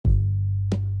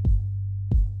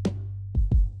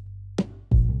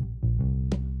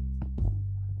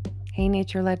Hey,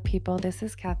 nature-led people, this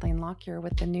is Kathleen Lockyer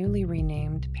with the newly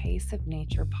renamed Pace of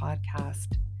Nature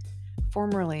podcast,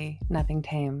 formerly Nothing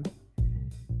Tame.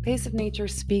 Pace of Nature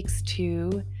speaks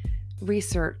to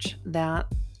research that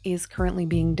is currently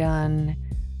being done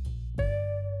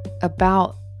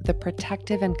about the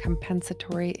protective and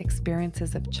compensatory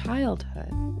experiences of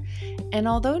childhood. And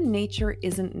although nature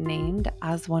isn't named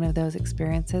as one of those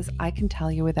experiences, I can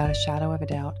tell you without a shadow of a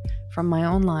doubt from my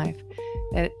own life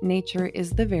that nature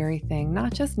is the very thing,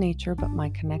 not just nature, but my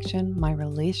connection, my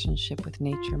relationship with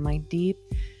nature, my deep,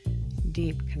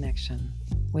 deep connection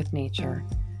with nature.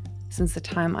 Since the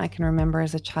time I can remember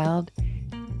as a child,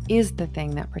 is the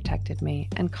thing that protected me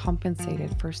and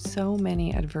compensated for so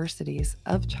many adversities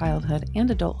of childhood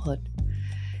and adulthood.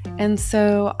 And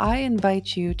so I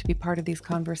invite you to be part of these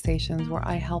conversations where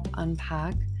I help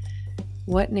unpack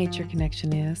what nature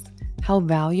connection is, how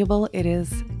valuable it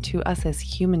is to us as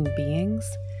human beings,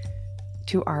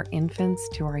 to our infants,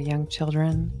 to our young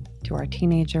children, to our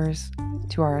teenagers,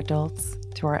 to our adults,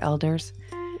 to our elders,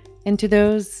 and to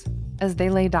those as they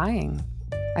lay dying.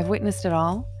 I've witnessed it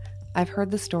all. I've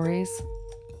heard the stories.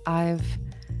 I've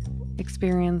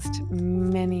experienced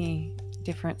many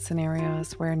different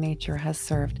scenarios where nature has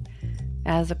served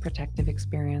as a protective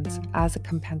experience, as a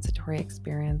compensatory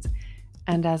experience,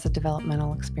 and as a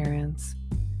developmental experience.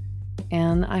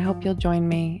 And I hope you'll join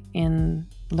me in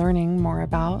learning more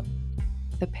about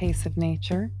the pace of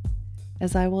nature,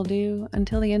 as I will do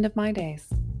until the end of my days.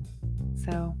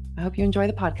 So I hope you enjoy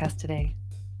the podcast today.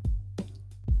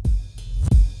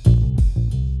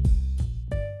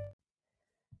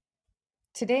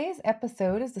 Today's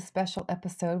episode is a special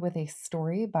episode with a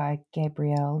story by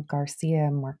Gabriel Garcia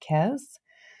Marquez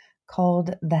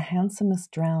called The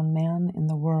Handsomest Drowned Man in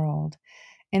the World.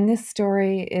 And this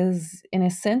story is an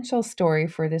essential story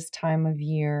for this time of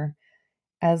year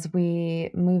as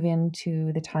we move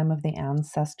into the time of the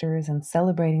ancestors and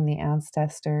celebrating the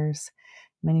ancestors.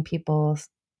 Many people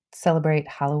celebrate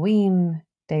Halloween,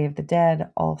 Day of the Dead,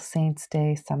 All Saints'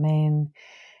 Day, Samhain,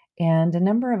 and a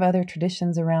number of other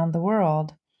traditions around the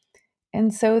world.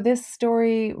 And so this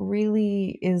story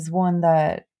really is one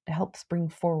that helps bring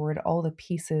forward all the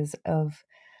pieces of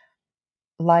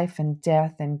life and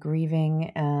death and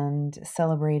grieving and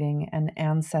celebrating and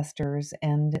ancestors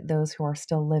and those who are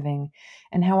still living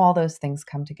and how all those things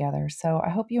come together. So I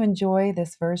hope you enjoy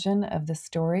this version of the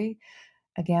story,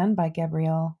 again by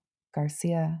Gabriel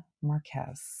Garcia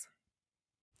Marquez.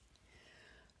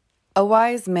 A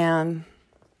wise man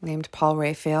named Paul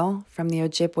Raphael from the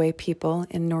Ojibwe people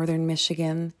in northern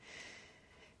Michigan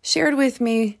shared with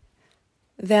me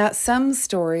that some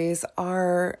stories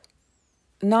are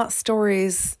not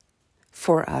stories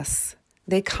for us.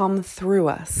 They come through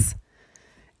us,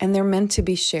 and they're meant to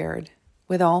be shared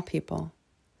with all people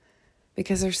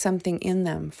because there's something in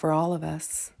them for all of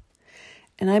us.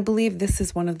 And I believe this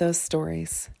is one of those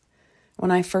stories. When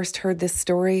I first heard this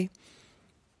story,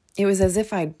 it was as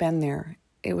if I'd been there.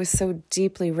 It was so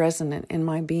deeply resonant in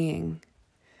my being.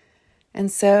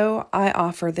 And so I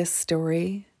offer this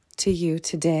story to you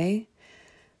today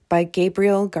by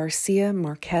Gabriel Garcia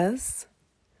Marquez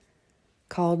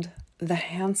called The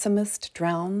Handsomest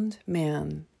Drowned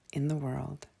Man in the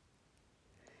World.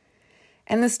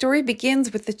 And the story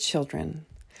begins with the children.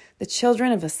 The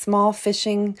children of a small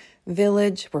fishing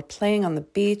village were playing on the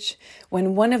beach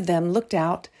when one of them looked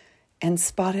out and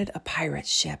spotted a pirate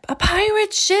ship. A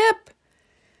pirate ship!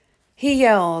 He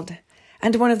yelled,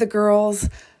 and one of the girls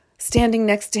standing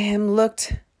next to him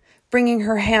looked, bringing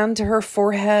her hand to her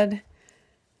forehead.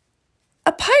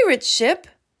 A pirate ship?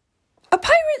 A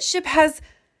pirate ship has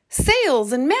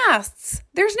sails and masts.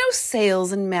 There's no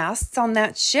sails and masts on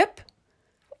that ship.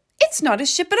 It's not a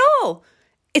ship at all.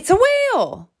 It's a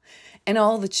whale. And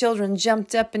all the children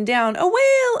jumped up and down. A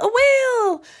whale, a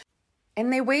whale.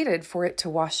 And they waited for it to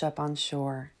wash up on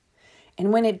shore.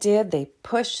 And when it did, they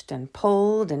pushed and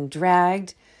pulled and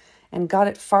dragged and got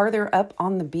it farther up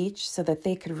on the beach so that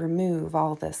they could remove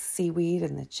all the seaweed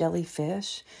and the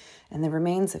jellyfish and the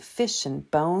remains of fish and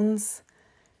bones.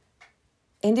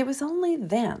 And it was only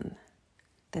then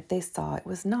that they saw it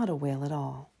was not a whale at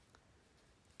all.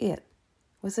 It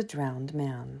was a drowned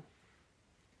man.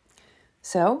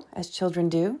 So, as children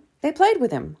do, they played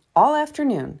with him all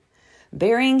afternoon,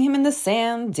 burying him in the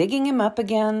sand, digging him up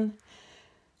again,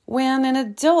 when an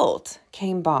adult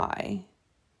came by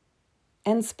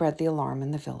and spread the alarm in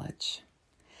the village.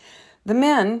 The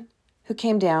men who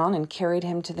came down and carried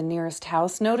him to the nearest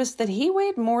house noticed that he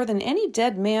weighed more than any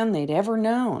dead man they'd ever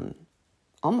known,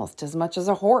 almost as much as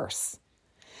a horse.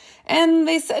 And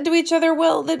they said to each other,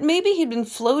 well, that maybe he'd been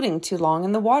floating too long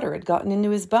and the water had gotten into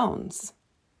his bones.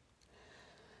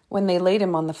 When they laid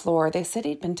him on the floor, they said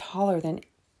he'd been taller than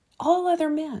all other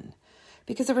men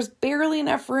because there was barely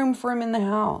enough room for him in the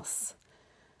house.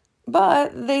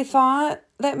 But they thought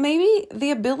that maybe the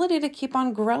ability to keep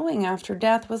on growing after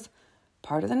death was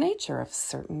part of the nature of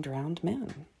certain drowned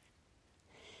men.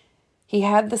 He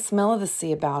had the smell of the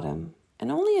sea about him,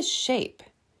 and only his shape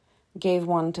gave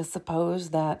one to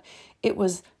suppose that it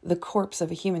was the corpse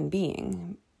of a human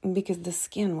being, because the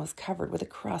skin was covered with a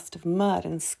crust of mud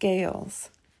and scales.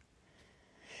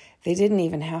 They didn't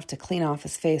even have to clean off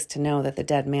his face to know that the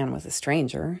dead man was a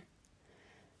stranger.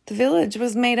 The village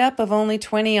was made up of only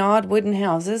 20-odd wooden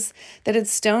houses that had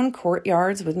stone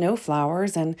courtyards with no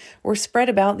flowers and were spread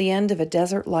about the end of a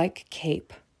desert-like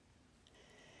cape.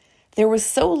 There was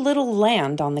so little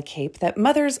land on the cape that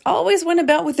mothers always went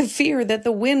about with the fear that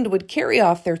the wind would carry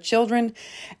off their children,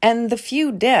 and the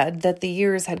few dead that the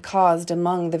years had caused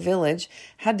among the village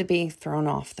had to be thrown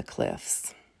off the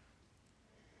cliffs.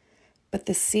 But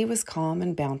the sea was calm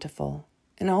and bountiful,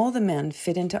 and all the men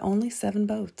fit into only 7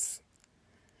 boats.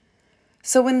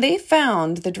 So when they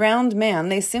found the drowned man,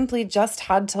 they simply just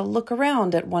had to look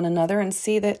around at one another and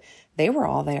see that they were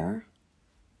all there.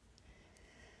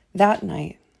 That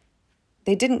night,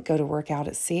 they didn't go to work out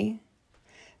at sea.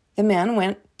 The men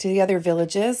went to the other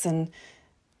villages and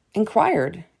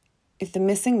inquired if the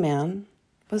missing man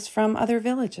was from other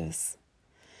villages.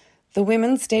 The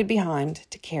women stayed behind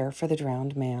to care for the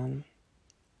drowned man.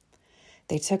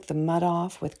 They took the mud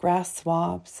off with grass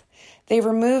swabs. They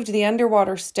removed the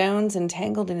underwater stones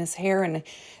entangled in his hair and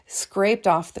scraped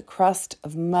off the crust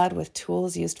of mud with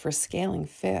tools used for scaling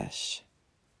fish.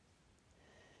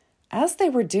 As they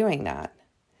were doing that,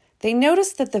 they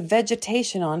noticed that the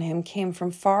vegetation on him came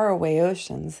from faraway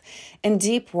oceans and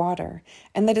deep water,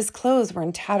 and that his clothes were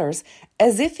in tatters,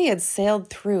 as if he had sailed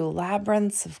through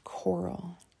labyrinths of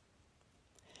coral.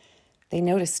 They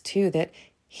noticed, too, that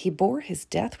he bore his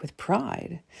death with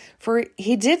pride, for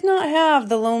he did not have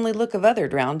the lonely look of other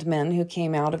drowned men who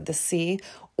came out of the sea,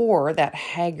 or that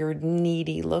haggard,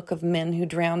 needy look of men who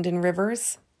drowned in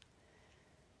rivers.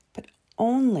 But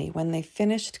only when they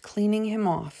finished cleaning him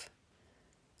off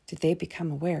did they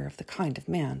become aware of the kind of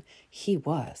man he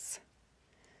was.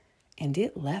 And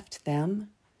it left them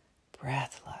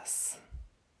breathless.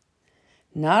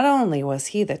 Not only was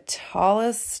he the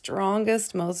tallest,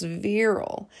 strongest, most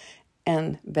virile,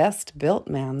 and best-built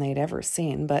man they'd ever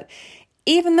seen, but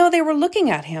even though they were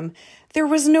looking at him, there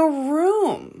was no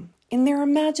room in their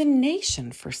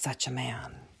imagination for such a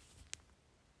man.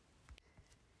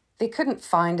 They couldn't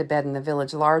find a bed in the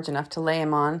village large enough to lay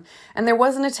him on, and there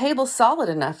wasn't a table solid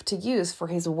enough to use for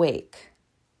his wake.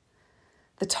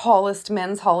 The tallest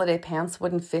men's holiday pants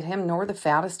wouldn't fit him, nor the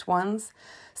fattest ones,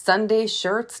 Sunday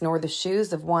shirts, nor the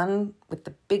shoes of one with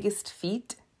the biggest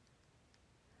feet.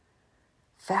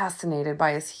 Fascinated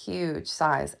by his huge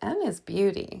size and his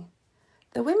beauty,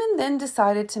 the women then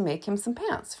decided to make him some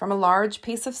pants from a large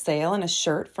piece of sail and a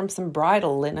shirt from some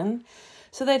bridal linen,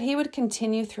 so that he would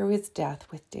continue through his death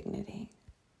with dignity.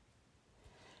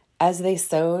 As they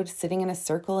sewed, sitting in a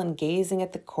circle and gazing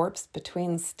at the corpse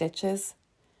between stitches,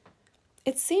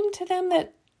 it seemed to them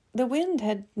that the wind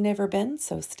had never been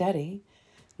so steady,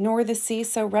 nor the sea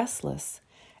so restless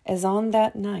as on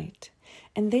that night,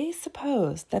 and they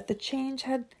supposed that the change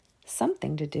had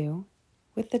something to do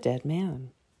with the dead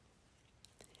man.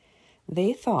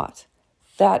 They thought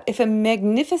that if a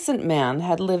magnificent man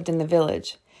had lived in the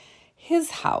village,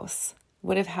 his house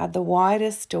would have had the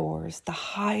widest doors, the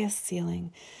highest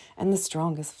ceiling, and the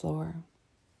strongest floor.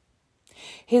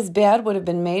 His bed would have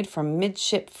been made from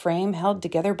midship frame held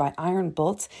together by iron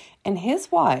bolts, and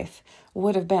his wife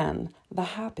would have been the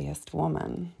happiest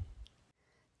woman.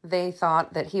 They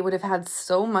thought that he would have had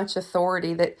so much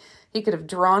authority that he could have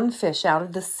drawn fish out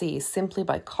of the sea simply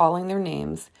by calling their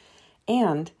names,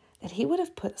 and that he would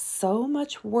have put so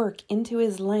much work into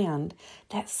his land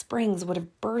that springs would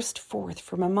have burst forth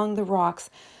from among the rocks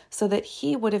so that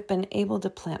he would have been able to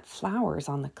plant flowers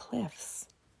on the cliffs.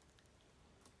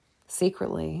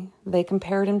 Secretly, they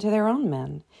compared him to their own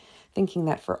men, thinking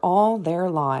that for all their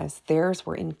lives, theirs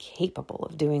were incapable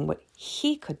of doing what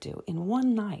he could do in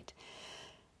one night,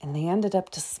 and they ended up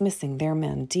dismissing their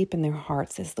men deep in their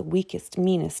hearts as the weakest,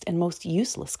 meanest, and most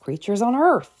useless creatures on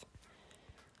earth.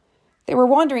 They were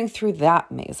wandering through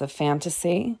that maze of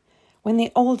fantasy when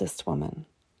the oldest woman,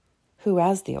 who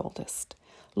as the oldest,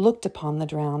 looked upon the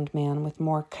drowned man with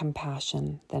more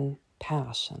compassion than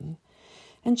passion,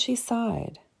 and she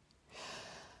sighed.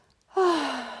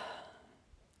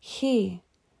 He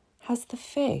has the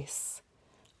face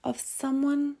of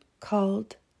someone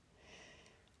called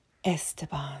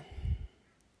Esteban.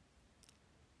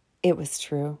 It was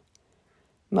true.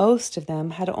 Most of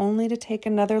them had only to take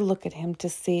another look at him to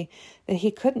see that he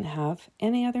couldn't have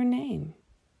any other name.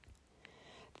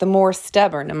 The more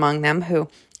stubborn among them, who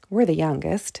were the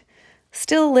youngest,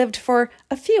 still lived for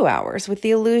a few hours with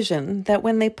the illusion that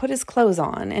when they put his clothes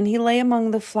on and he lay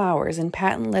among the flowers in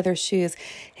patent leather shoes,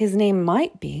 his name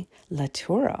might be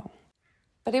Laturo.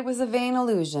 But it was a vain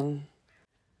illusion.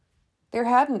 There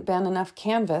hadn't been enough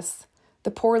canvas.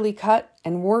 The poorly cut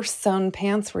and worse-sewn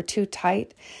pants were too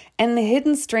tight, and the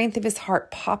hidden strength of his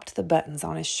heart popped the buttons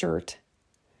on his shirt.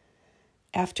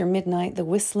 After midnight, the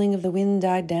whistling of the wind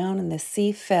died down, and the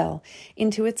sea fell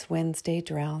into its Wednesday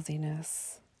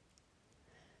drowsiness.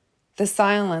 The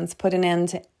silence put an end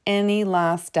to any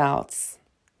last doubts.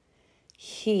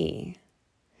 He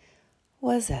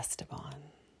was Esteban.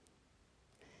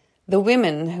 The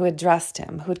women who had dressed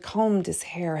him, who had combed his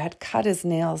hair, had cut his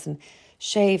nails and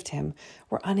shaved him,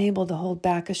 were unable to hold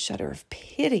back a shudder of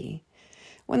pity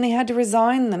when they had to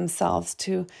resign themselves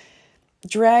to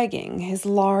dragging his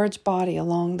large body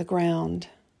along the ground.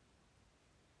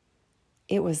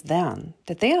 It was then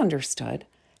that they understood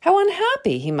how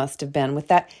unhappy he must have been with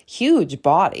that huge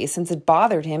body, since it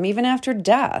bothered him even after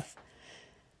death.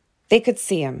 They could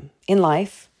see him in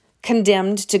life,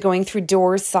 condemned to going through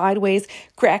doors sideways,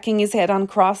 cracking his head on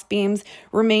crossbeams,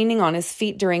 remaining on his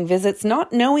feet during visits,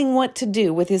 not knowing what to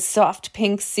do with his soft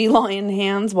pink sea lion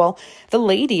hands, while the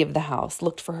lady of the house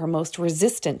looked for her most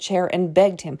resistant chair and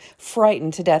begged him,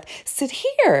 frightened to death, "Sit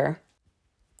here,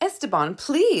 Esteban,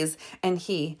 please." And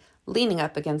he, leaning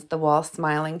up against the wall,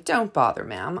 smiling, "Don't bother,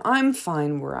 ma'am. I'm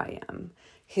fine where I am."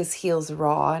 His heels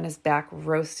raw and his back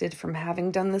roasted from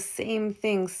having done the same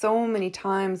thing so many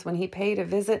times when he paid a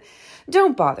visit.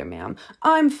 "Don't bother, ma'am.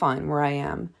 I'm fine where I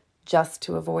am," just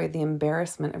to avoid the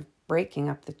embarrassment of breaking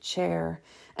up the chair,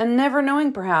 and never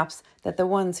knowing, perhaps, that the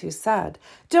ones who said,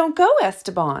 "Don't go,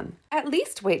 Esteban. At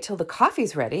least wait till the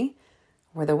coffee's ready,"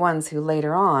 were the ones who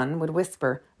later on would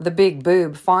whisper, "The big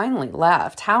boob finally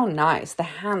left. How nice. The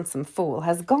handsome fool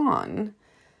has gone."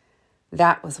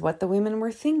 That was what the women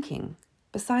were thinking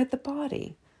beside the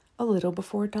body a little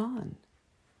before dawn.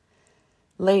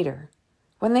 Later,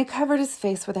 when they covered his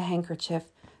face with a handkerchief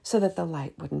so that the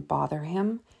light wouldn't bother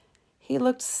him, he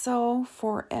looked so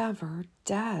forever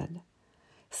dead,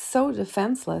 so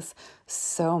defenseless,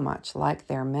 so much like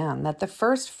their men, that the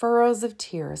first furrows of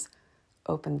tears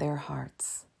opened their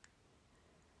hearts.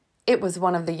 It was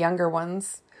one of the younger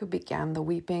ones who began the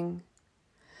weeping.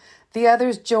 The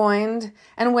others joined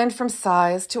and went from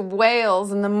sighs to wails,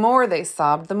 and the more they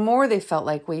sobbed, the more they felt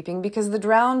like weeping, because the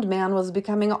drowned man was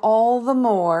becoming all the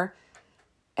more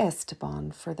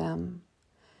Esteban for them.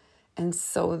 And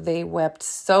so they wept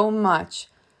so much,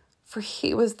 for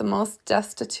he was the most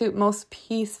destitute, most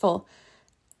peaceful,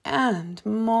 and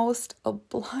most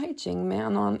obliging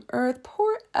man on earth.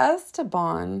 Poor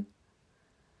Esteban.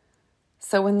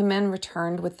 So when the men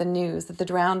returned with the news that the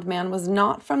drowned man was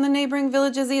not from the neighboring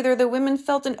villages either, the women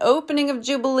felt an opening of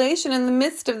jubilation in the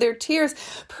midst of their tears.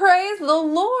 "Praise the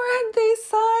Lord," they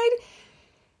sighed.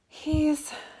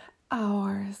 "He's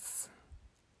ours."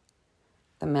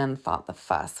 The men thought the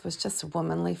fuss was just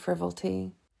womanly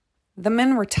frivolity. The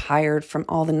men were tired from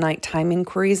all the nighttime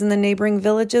inquiries in the neighboring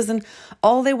villages, and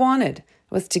all they wanted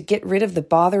was to get rid of the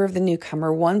bother of the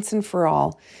newcomer once and for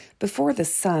all, before the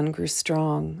sun grew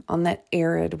strong on that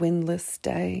arid, windless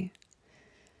day.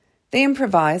 They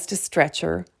improvised a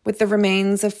stretcher with the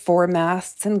remains of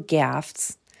foremasts and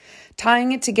gaffs,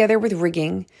 tying it together with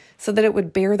rigging so that it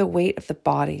would bear the weight of the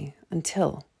body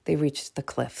until they reached the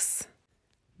cliffs.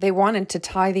 They wanted to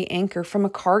tie the anchor from a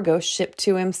cargo ship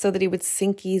to him so that he would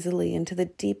sink easily into the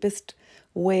deepest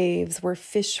waves where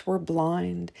fish were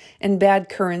blind and bad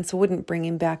currents wouldn't bring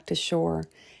him back to shore,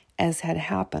 as had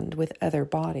happened with other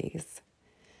bodies.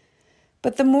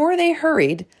 But the more they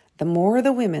hurried, the more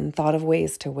the women thought of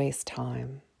ways to waste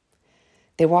time.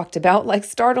 They walked about like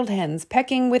startled hens,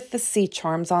 pecking with the sea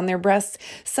charms on their breasts,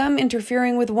 some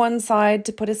interfering with one side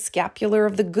to put a scapular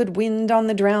of the good wind on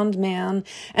the drowned man,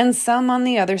 and some on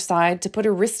the other side to put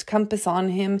a wrist compass on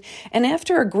him. And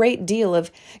after a great deal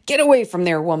of, "Get away from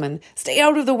there, woman! Stay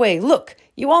out of the way! Look,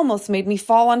 you almost made me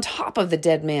fall on top of the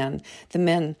dead man," the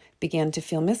men began to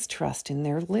feel mistrust in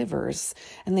their livers,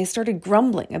 and they started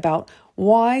grumbling about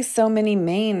why so many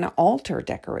Maine altar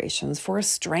decorations for a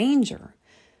stranger.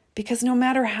 Because no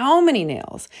matter how many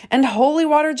nails and holy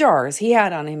water jars he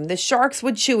had on him, the sharks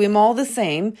would chew him all the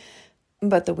same.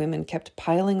 But the women kept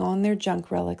piling on their junk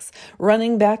relics,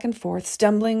 running back and forth,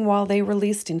 stumbling while they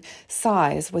released in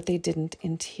sighs what they didn't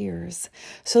in tears,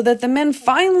 so that the men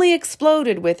finally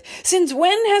exploded with, "Since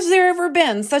when has there ever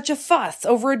been such a fuss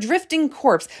over a drifting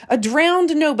corpse, a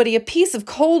drowned nobody, a piece of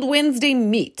cold Wednesday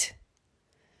meat?"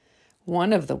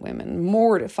 One of the women,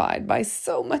 mortified by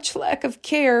so much lack of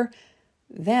care,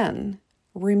 then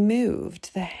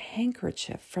removed the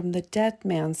handkerchief from the dead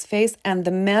man's face, and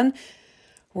the men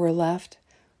were left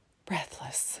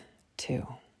breathless too.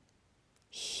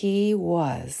 He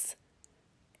was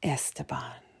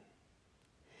Esteban.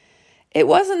 It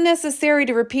wasn't necessary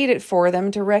to repeat it for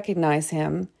them to recognize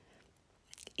him.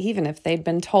 Even if they'd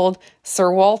been told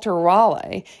Sir Walter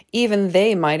Raleigh, even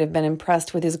they might have been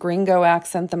impressed with his gringo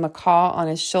accent, the macaw on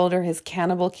his shoulder, his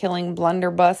cannibal-killing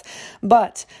blunderbuss.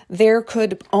 But there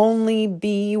could only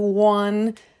be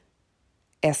one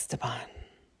Esteban.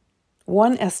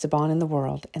 One Esteban in the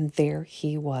world, and there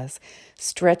he was,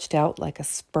 stretched out like a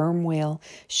sperm whale,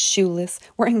 shoeless,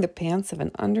 wearing the pants of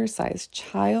an undersized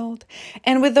child,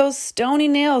 and with those stony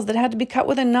nails that had to be cut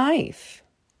with a knife.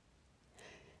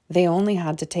 They only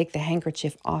had to take the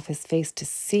handkerchief off his face to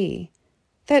see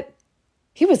that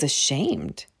he was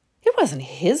ashamed. It wasn't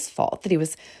his fault that he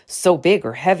was so big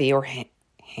or heavy or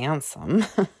handsome.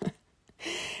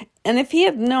 And if he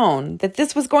had known that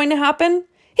this was going to happen,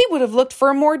 he would have looked for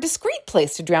a more discreet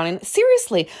place to drown in.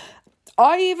 Seriously,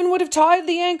 I even would have tied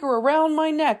the anchor around my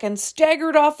neck and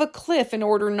staggered off a cliff in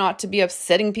order not to be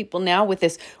upsetting people now with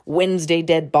this Wednesday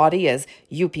dead body, as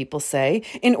you people say,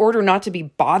 in order not to be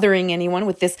bothering anyone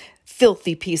with this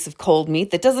filthy piece of cold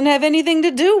meat that doesn't have anything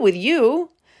to do with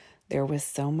you. There was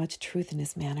so much truth in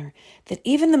his manner that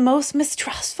even the most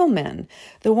mistrustful men,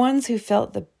 the ones who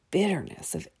felt the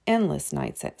bitterness of endless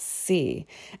nights at sea,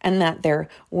 and that their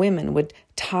women would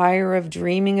tire of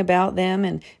dreaming about them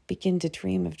and begin to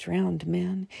dream of drowned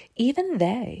men, even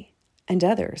they and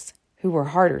others who were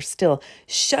harder still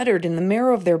shuddered in the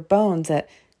marrow of their bones at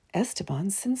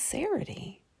Esteban's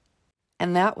sincerity.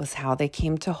 And that was how they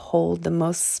came to hold the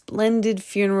most splendid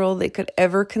funeral they could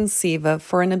ever conceive of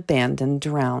for an abandoned,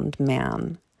 drowned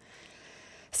man.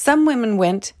 Some women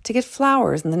went to get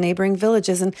flowers in the neighboring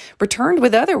villages and returned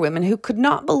with other women who could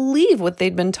not believe what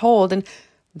they'd been told. And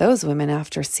those women,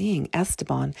 after seeing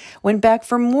Esteban, went back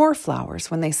for more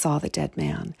flowers when they saw the dead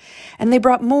man. And they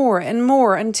brought more and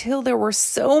more until there were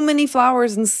so many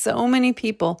flowers and so many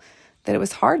people that it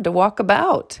was hard to walk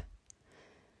about.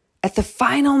 At the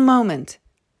final moment,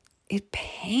 it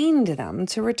pained them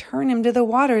to return him to the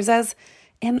waters as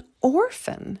an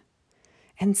orphan.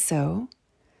 And so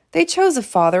they chose a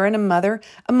father and a mother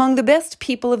among the best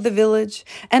people of the village,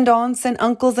 and aunts and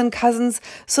uncles and cousins,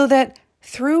 so that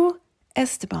through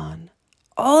Esteban,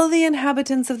 all the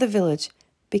inhabitants of the village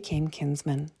became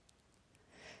kinsmen.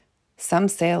 Some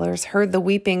sailors heard the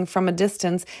weeping from a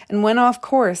distance and went off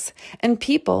course, and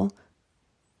people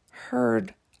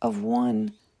heard of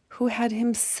one who had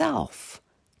himself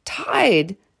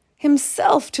tied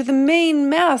himself to the main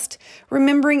mast,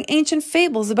 remembering ancient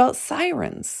fables about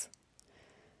sirens.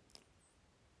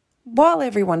 While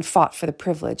everyone fought for the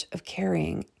privilege of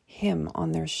carrying him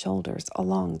on their shoulders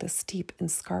along the steep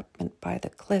escarpment by the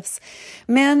cliffs,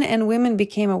 men and women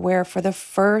became aware for the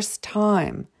first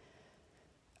time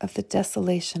of the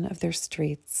desolation of their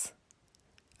streets,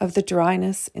 of the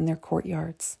dryness in their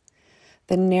courtyards,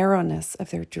 the narrowness of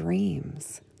their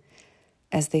dreams,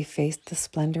 as they faced the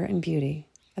splendor and beauty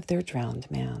of their drowned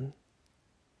man.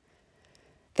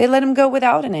 They let him go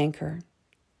without an anchor,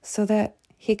 so that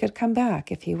he could come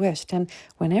back if he wished, and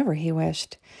whenever he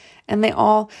wished. And they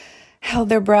all held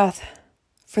their breath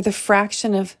for the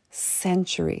fraction of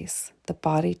centuries the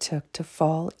body took to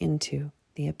fall into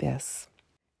the abyss.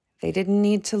 They didn't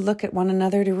need to look at one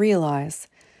another to realize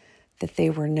that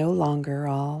they were no longer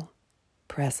all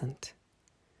present,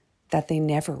 that they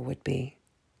never would be.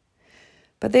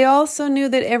 But they also knew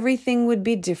that everything would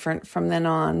be different from then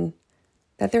on,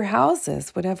 that their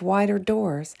houses would have wider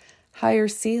doors, higher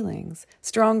ceilings,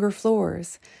 stronger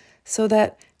floors, so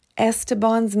that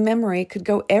Esteban's memory could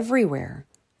go everywhere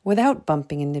without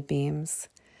bumping into beams.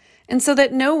 And so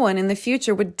that no one in the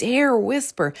future would dare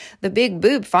whisper, "The big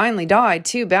boob finally died,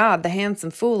 too bad the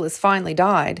handsome fool has finally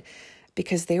died,"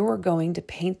 because they were going to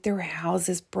paint their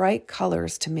houses bright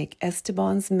colors to make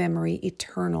Esteban's memory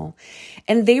eternal.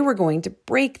 And they were going to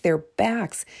break their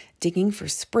backs digging for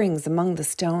springs among the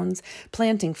stones,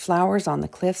 planting flowers on the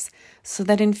cliffs, so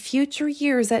that in future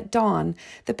years at dawn,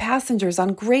 the passengers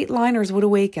on great liners would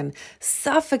awaken,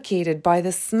 suffocated by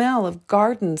the smell of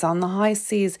gardens on the high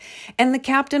seas, and the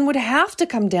captain would have to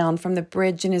come down from the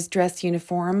bridge in his dress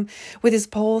uniform, with his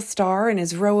pole star and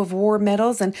his row of war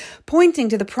medals, and pointing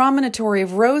to the promontory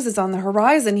of roses on the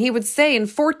horizon, he would say in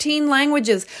 14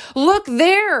 languages, "Look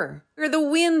there! Where the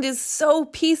wind is so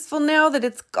peaceful now that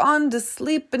it's gone to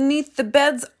sleep beneath the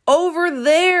beds. Over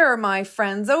there, my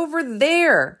friends, over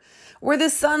there, where the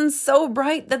sun's so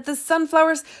bright that the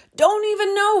sunflowers don't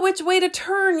even know which way to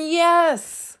turn.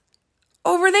 Yes,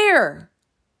 over there.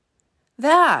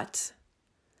 That,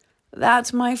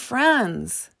 my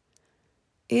friends,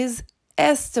 is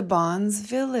Esteban's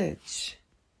village.